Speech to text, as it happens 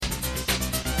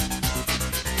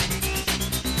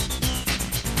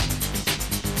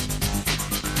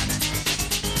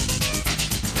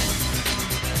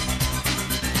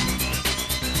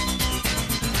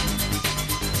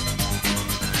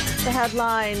the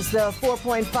headlines, the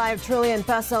 4.5 trillion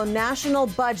peso national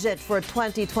budget for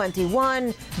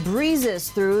 2021 breezes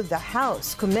through the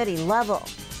House committee level.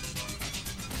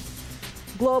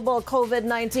 Global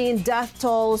COVID-19 death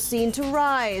toll seen to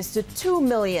rise to 2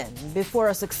 million before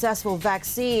a successful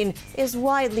vaccine is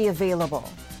widely available.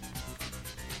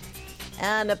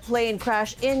 And a plane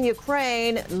crash in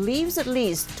Ukraine leaves at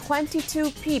least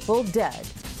 22 people dead.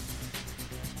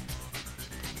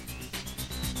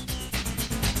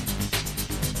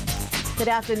 Good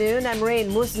afternoon, I'm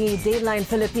Rain Musngi. Dateline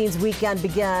Philippines weekend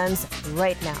begins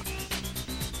right now.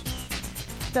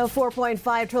 The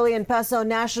 4.5 trillion peso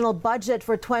national budget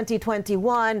for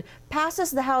 2021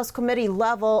 passes the House committee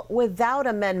level without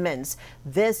amendments.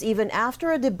 This even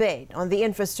after a debate on the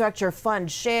infrastructure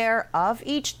fund share of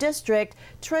each district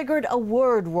triggered a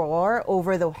word war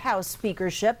over the House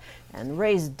speakership and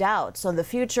raised doubts on the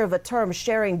future of a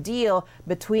term-sharing deal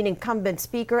between incumbent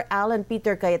Speaker Alan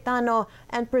Peter Cayetano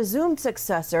and presumed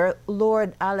successor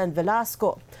Lord Alan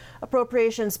Velasco.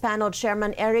 Appropriations Panel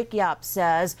Chairman Eric Yap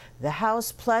says the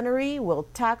House plenary will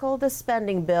tackle the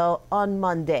spending bill on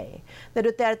Monday. The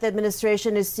Duterte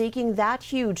administration is seeking that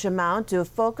huge amount to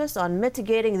focus on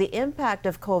mitigating the impact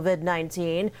of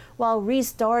COVID-19 while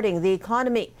restarting the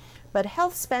economy. But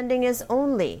health spending is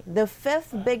only the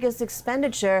fifth biggest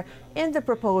expenditure in the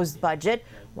proposed budget,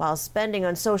 while spending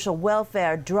on social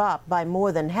welfare dropped by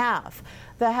more than half.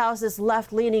 The House's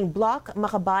left-leaning bloc,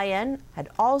 Makabayan, had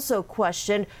also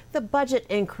questioned the budget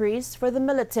increase for the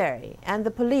military and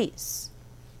the police.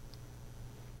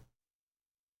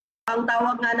 Ang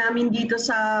tawag nga namin dito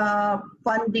sa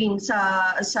funding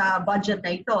sa budget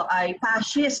na ito ay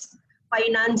fascist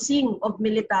financing of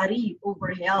military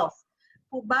over health.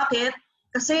 Bakit?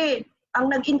 Kasi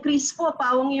ang nag-increase po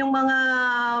pawang yung mga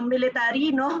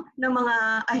military na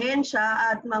mga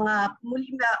ahensya at mga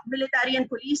military and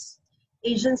police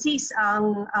agencies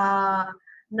ang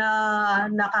na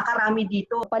nakakarami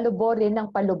dito. Palubo rin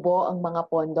ng palubo ang mga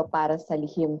pondo para sa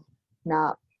lihim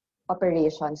na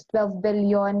operations. 12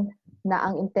 billion na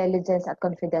ang intelligence at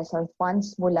confidential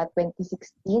funds mula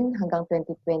 2016 hanggang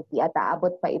 2020 at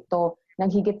aabot pa ito ng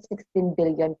higit 16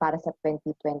 billion para sa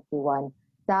 2021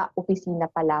 sa opisina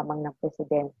pa lamang ng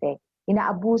Presidente.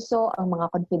 Inaabuso ang mga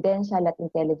confidential at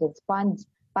intelligence funds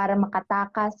para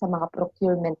makatakas sa mga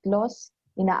procurement laws.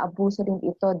 Inaabuso din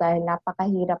ito dahil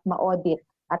napakahirap ma-audit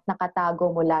at nakatago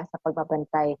mula sa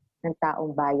pagbabantay ng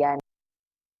taong bayan.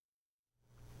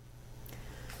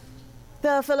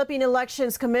 The Philippine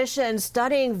Elections Commission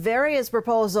studying various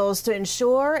proposals to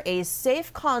ensure a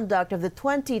safe conduct of the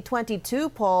 2022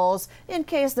 polls in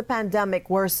case the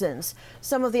pandemic worsens.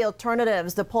 Some of the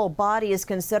alternatives the poll body is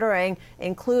considering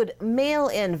include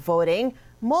mail-in voting,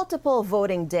 multiple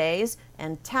voting days,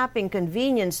 and tapping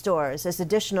convenience stores as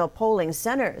additional polling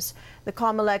centers. The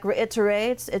COMELEC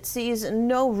reiterates it sees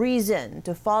no reason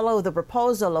to follow the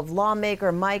proposal of lawmaker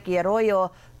Mike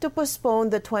Arroyo to postpone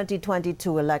the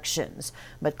 2022 elections.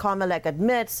 But COMELEC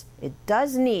admits it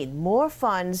does need more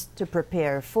funds to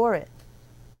prepare for it.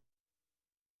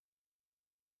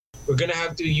 We're going to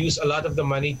have to use a lot of the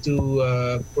money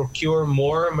to procure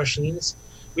more machines.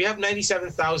 We have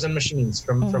 97,000 machines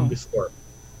from before.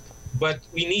 But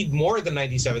we need more than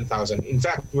 97,000. In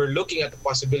fact, we're looking at the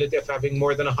possibility of having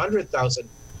more than 100,000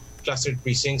 clustered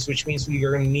precincts, which means we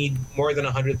are going to need more than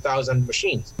 100,000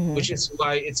 machines, which is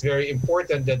why it's very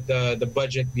important that the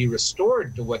budget be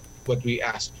restored to what we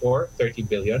asked for, 30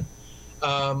 billion,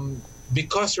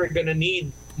 because we're going to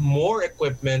need more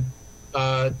equipment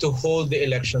to hold the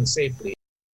election safely.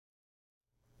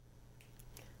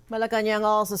 Malacanang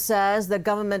also says the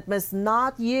government must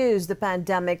not use the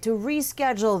pandemic to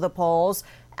reschedule the polls,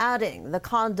 adding the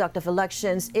conduct of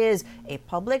elections is a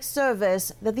public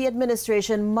service that the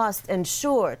administration must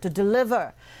ensure to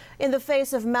deliver. In the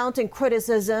face of mounting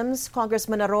criticisms,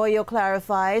 Congressman Arroyo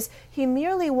clarifies he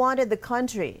merely wanted the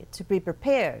country to be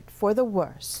prepared for the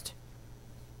worst.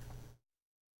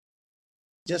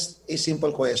 Just a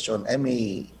simple question. I'm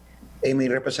a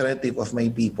representative of my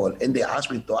people, and they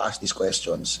asked me to ask these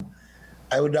questions.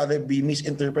 I would rather be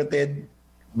misinterpreted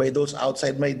by those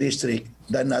outside my district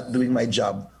than not doing my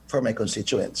job for my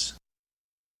constituents.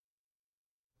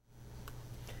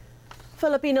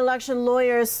 Philippine election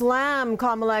lawyers slam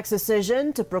COMELEC's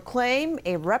decision to proclaim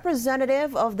a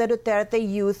representative of the Duterte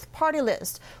Youth Party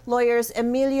list. Lawyers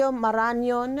Emilio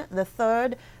Marañon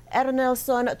III,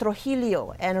 Ernelson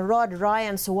Trujillo and Rod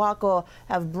Ryan Suwaco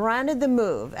have branded the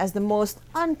move as the most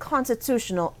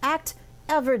unconstitutional act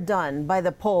ever done by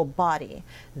the poll body.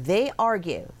 They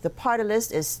argue the party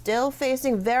list is still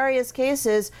facing various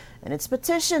cases and its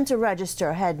petition to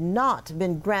register had not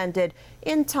been granted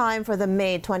in time for the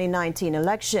May 2019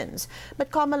 elections. But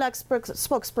COMELEC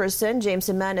spokesperson James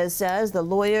Jimenez says the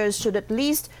lawyers should at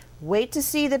least wait to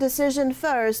see the decision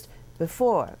first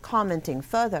before commenting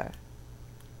further.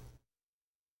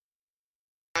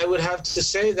 I would have to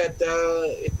say that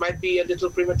it might be a little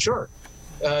premature.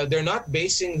 They're not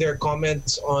basing their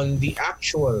comments on the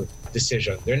actual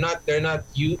decision. They're not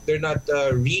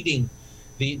reading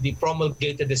the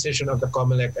promulgated decision of the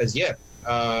COMELEC as yet,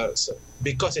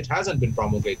 because it hasn't been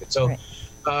promulgated. So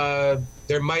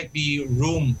there might be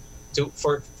room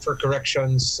for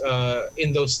corrections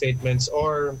in those statements,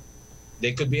 or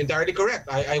they could be entirely correct.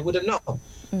 I wouldn't know.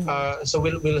 So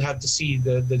we'll have to see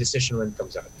the decision when it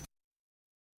comes out.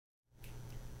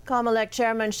 COMELEC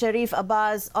Chairman Sharif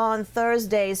Abbas on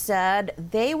Thursday said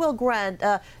they will grant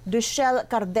Dushel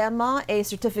Cardema a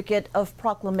certificate of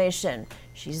proclamation.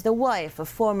 She's the wife of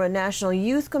former National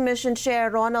Youth Commission Chair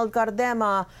Ronald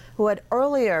Cardema, who had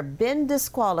earlier been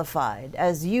disqualified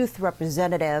as youth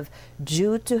representative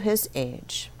due to his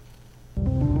age.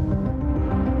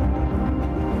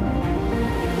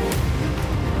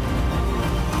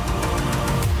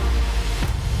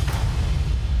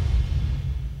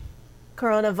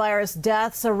 Coronavirus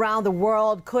deaths around the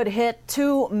world could hit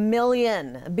 2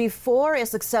 million before a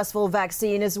successful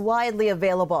vaccine is widely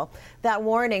available. That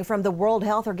warning from the World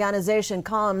Health Organization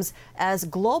comes as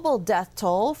global death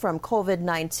toll from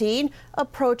COVID-19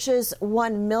 approaches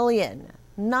 1 million,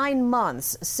 9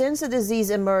 months since the disease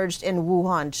emerged in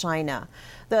Wuhan, China.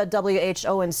 The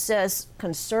WHO insists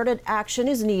concerted action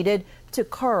is needed to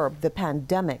curb the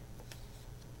pandemic.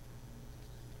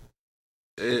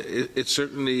 It's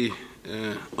certainly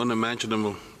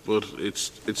unimaginable, but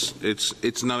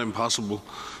it's not impossible,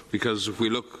 because if we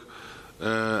look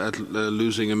at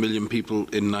losing 1 million people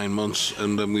in 9 months,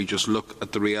 and then we just look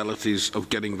at the realities of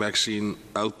getting vaccine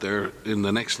out there in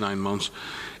the next 9 months,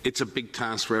 it's a big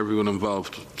task for everyone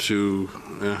involved to,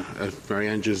 as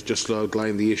Marianne just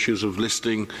outlined, the issues of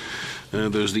listing,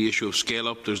 there's the issue of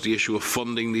scale-up, there's the issue of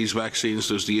funding these vaccines,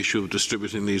 there's the issue of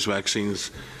distributing these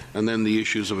vaccines, and then the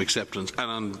issues of acceptance.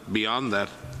 And beyond that,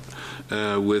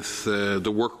 with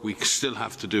the work we still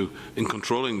have to do in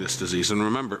controlling this disease. And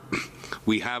remember,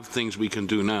 we have things we can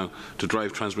do now to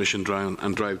drive transmission down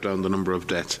and drive down the number of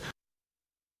deaths.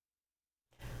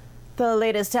 The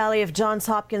latest tally of Johns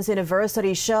Hopkins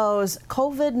University shows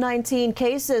COVID-19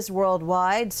 cases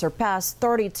worldwide surpassed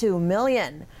 32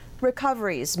 million.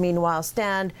 Recoveries, meanwhile,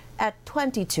 stand at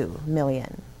 22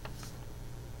 million.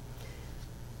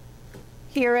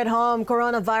 Here at home,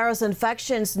 coronavirus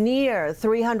infections near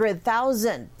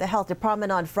 300,000. The health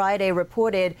department on Friday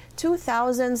reported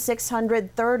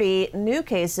 2,630 new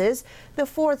cases, the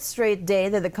fourth straight day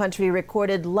that the country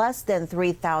recorded less than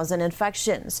 3,000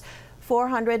 infections.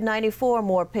 494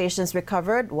 more patients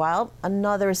recovered, while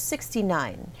another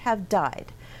 69 have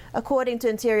died. According to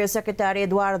Interior Secretary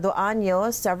Eduardo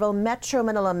Año, several Metro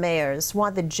Manila mayors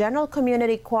want the general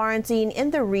community quarantine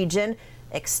in the region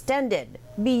extended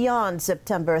beyond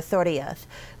September 30th.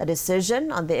 A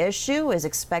decision on the issue is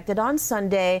expected on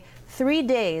Sunday, 3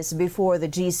 days before the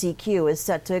GCQ is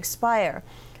set to expire.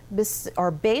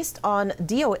 Based on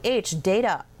DOH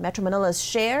data, Metro Manila's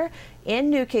share in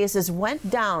new cases went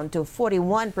down to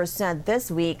 41%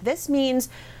 this week. This means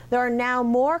there are now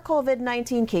more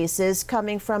COVID-19 cases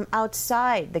coming from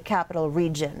outside the capital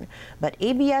region. But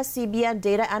ABS-CBN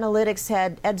data analytics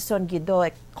head Edson Guido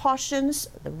cautions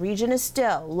the region is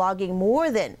still logging more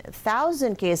than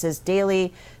 1,000 cases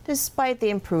daily, despite the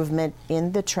improvement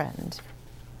in the trend.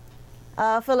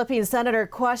 Philippine senator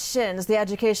questions the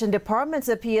Education Department's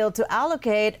appeal to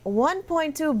allocate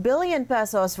 1.2 billion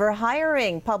pesos for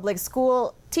hiring public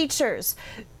school teachers.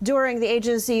 During the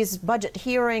agency's budget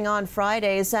hearing on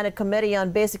Friday, Senate Committee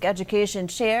on Basic Education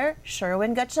Chair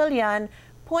Sherwin Gatchalian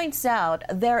points out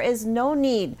there is no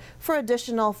need for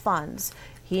additional funds.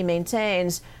 He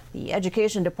maintains the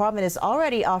Education Department is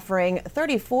already offering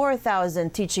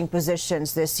 34,000 teaching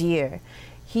positions this year.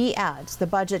 He adds the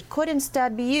budget could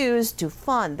instead be used to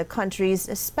fund the country's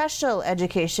special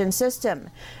education system.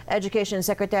 Education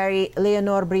Secretary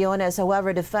Leonor Briones,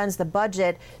 however, defends the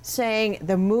budget, saying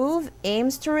the move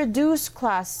aims to reduce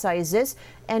class sizes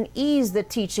and ease the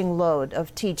teaching load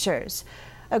of teachers.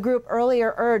 A group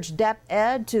earlier urged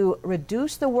DepEd to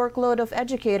reduce the workload of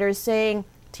educators, saying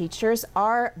teachers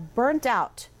are burnt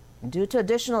out due to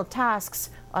additional tasks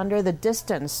under the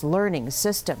distance learning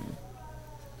system.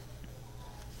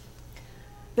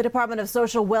 The Department of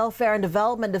Social Welfare and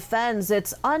Development defends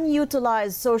its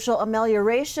unutilized social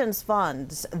ameliorations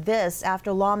funds. This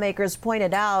after lawmakers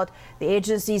pointed out the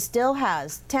agency still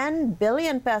has 10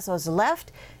 billion pesos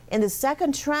left in the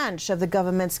second tranche of the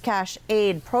government's cash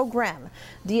aid program.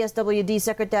 DSWD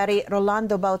Secretary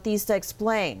Rolando Bautista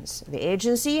explains the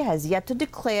agency has yet to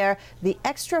declare the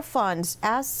extra funds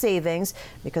as savings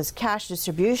because cash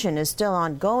distribution is still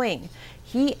ongoing.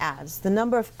 He adds the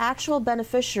number of actual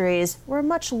beneficiaries were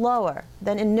much lower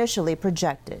than initially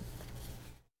projected.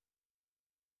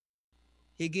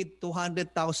 Higit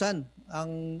 200,000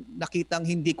 ang nakitang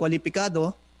hindi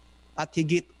kwalipikado at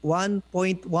higit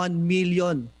 1.1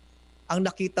 million ang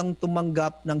nakitang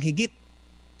tumanggap ng higit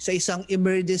sa isang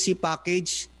emergency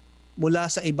package mula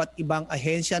sa iba't ibang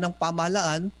ahensya ng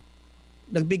pamahalaan.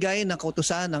 Nagbigay ng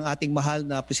kautusan ng ating mahal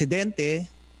na Presidente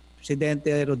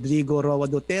Rodrigo Roa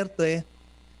Duterte,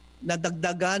 na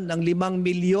dagdagan ng 5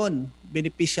 milyon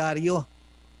benepisyaryo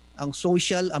ang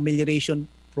Social Amelioration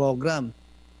Program.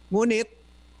 Ngunit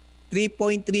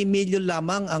 3.3 million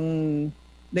lamang ang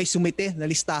naisumite na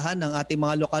listahan ng ating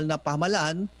mga lokal na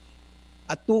pamahalaan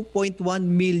at 2.1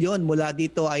 million mula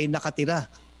dito ay nakatira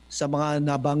sa mga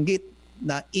nabanggit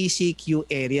na ECQ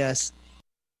areas.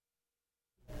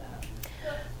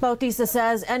 Bautista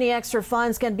says any extra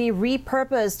funds can be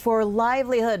repurposed for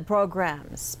livelihood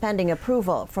programs, pending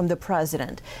approval from the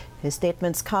president. His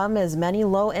statements come as many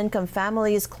low-income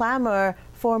families clamor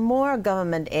for more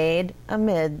government aid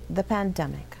amid the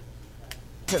pandemic.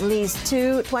 At least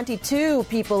 22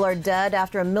 people are dead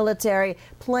after a military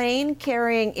plane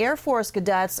carrying Air Force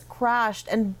cadets crashed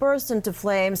and burst into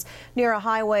flames near a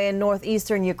highway in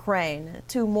northeastern Ukraine.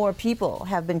 2 more people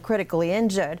have been critically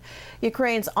injured.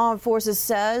 Ukraine's armed forces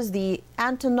says the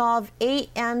Antonov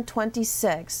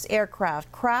AN-26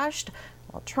 aircraft crashed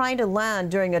while trying to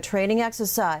land during a training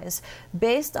exercise.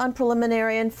 Based on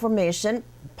preliminary information,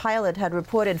 the pilot had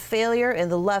reported failure in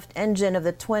the left engine of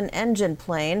the twin-engine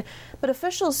plane, but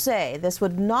officials say this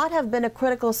would not have been a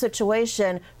critical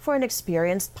situation for an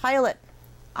experienced pilot.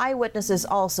 Eyewitnesses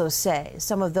also say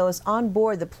some of those on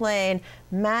board the plane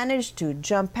managed to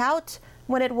jump out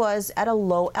when it was at a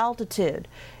low altitude.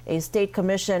 A state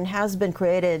commission has been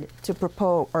created to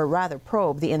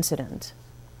probe the incident.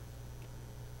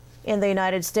 In the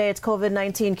United States,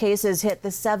 COVID-19 cases hit the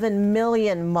 7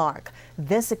 million mark.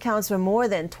 This accounts for more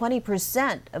than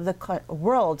 20% of the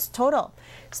world's total.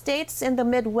 States in the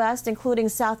Midwest, including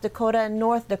South Dakota and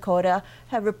North Dakota,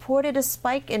 have reported a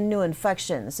spike in new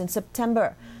infections in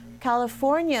September.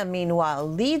 California, meanwhile,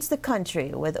 leads the country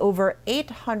with over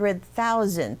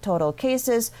 800,000 total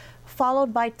cases,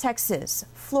 followed by Texas,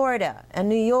 Florida, and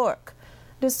New York.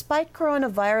 Despite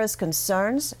coronavirus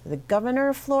concerns, the governor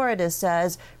of Florida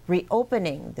says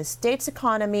reopening the state's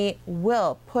economy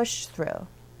will push through.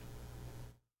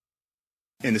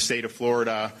 In the state of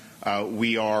Florida,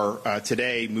 we are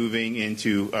today moving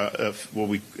into what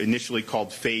we initially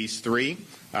called phase 3.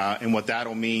 And what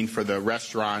that'll mean for the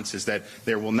restaurants is that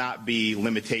there will not be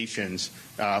limitations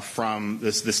from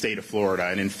the state of Florida.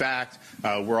 And in fact,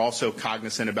 we're also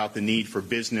cognizant about the need for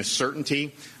business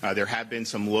certainty. There have been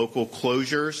some local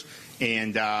closures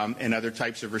and other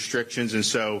types of restrictions. And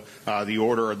so the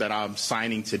order that I'm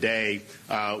signing today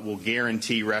will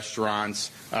guarantee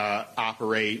restaurants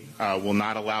operate, will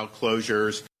not allow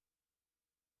closures.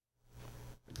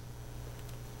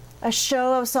 A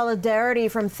show of solidarity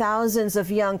from thousands of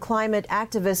young climate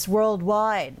activists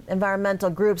worldwide.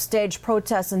 Environmental groups staged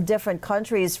protests in different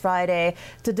countries Friday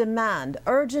to demand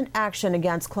urgent action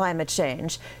against climate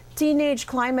change. Teenage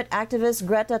climate activist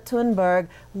Greta Thunberg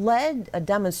led a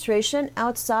demonstration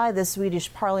outside the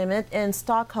Swedish parliament in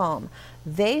Stockholm.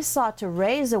 They sought to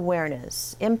raise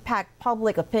awareness, impact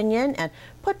public opinion, and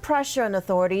put pressure on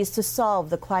authorities to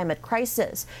solve the climate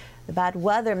crisis. The bad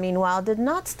weather, meanwhile, did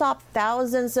not stop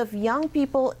thousands of young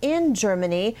people in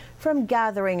Germany from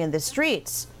gathering in the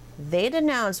streets. They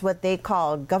denounced what they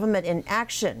called government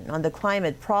inaction on the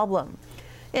climate problem.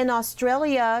 In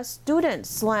Australia, students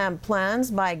slammed plans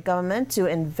by government to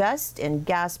invest in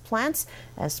gas plants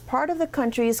as part of the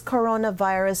country's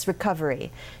coronavirus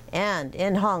recovery. And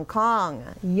in Hong Kong,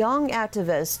 young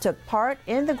activists took part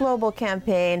in the global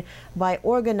campaign by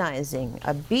organizing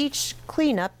a beach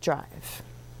cleanup drive.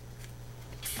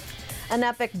 An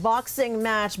epic boxing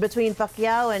match between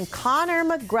Pacquiao and Conor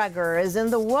McGregor is in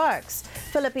the works.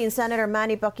 Philippine Senator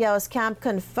Manny Pacquiao's camp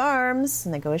confirms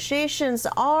negotiations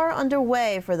are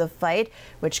underway for the fight,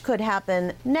 which could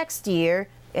happen next year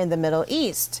in the Middle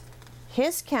East.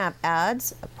 His camp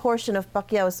adds a portion of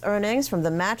Pacquiao's earnings from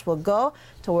the match will go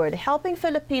toward helping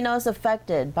Filipinos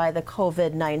affected by the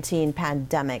COVID-19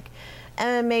 pandemic.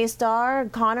 MMA star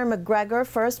Conor McGregor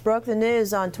first broke the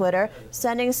news on Twitter,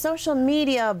 sending social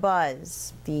media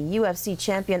buzz. The UFC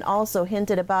champion also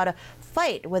hinted about a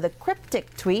fight with a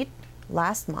cryptic tweet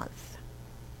last month.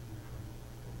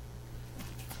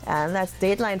 And that's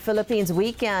Dateline Philippines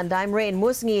Weekend. I'm Rain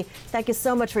Musngi. Thank you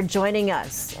so much for joining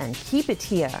us, and keep it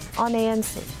here on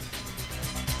ANC.